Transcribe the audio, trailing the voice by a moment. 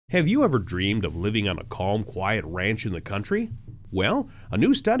Have you ever dreamed of living on a calm, quiet ranch in the country? Well, a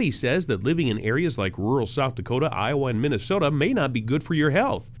new study says that living in areas like rural South Dakota, Iowa, and Minnesota may not be good for your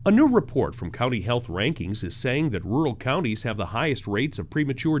health. A new report from County Health Rankings is saying that rural counties have the highest rates of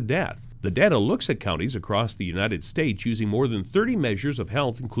premature death. The data looks at counties across the United States using more than 30 measures of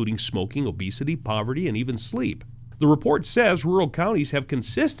health, including smoking, obesity, poverty, and even sleep. The report says rural counties have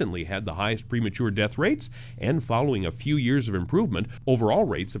consistently had the highest premature death rates, and following a few years of improvement, overall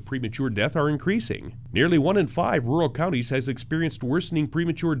rates of premature death are increasing. Nearly 1 in 5 rural counties has experienced worsening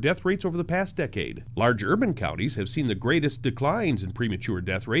premature death rates over the past decade. Large urban counties have seen the greatest declines in premature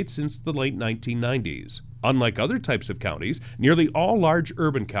death rates since the late 1990s. Unlike other types of counties, nearly all large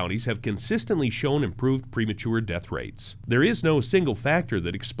urban counties have consistently shown improved premature death rates. There is no single factor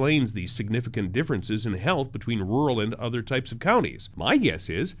that explains these significant differences in health between rural and other types of counties. My guess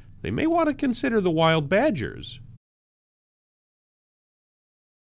is they may want to consider the wild badgers.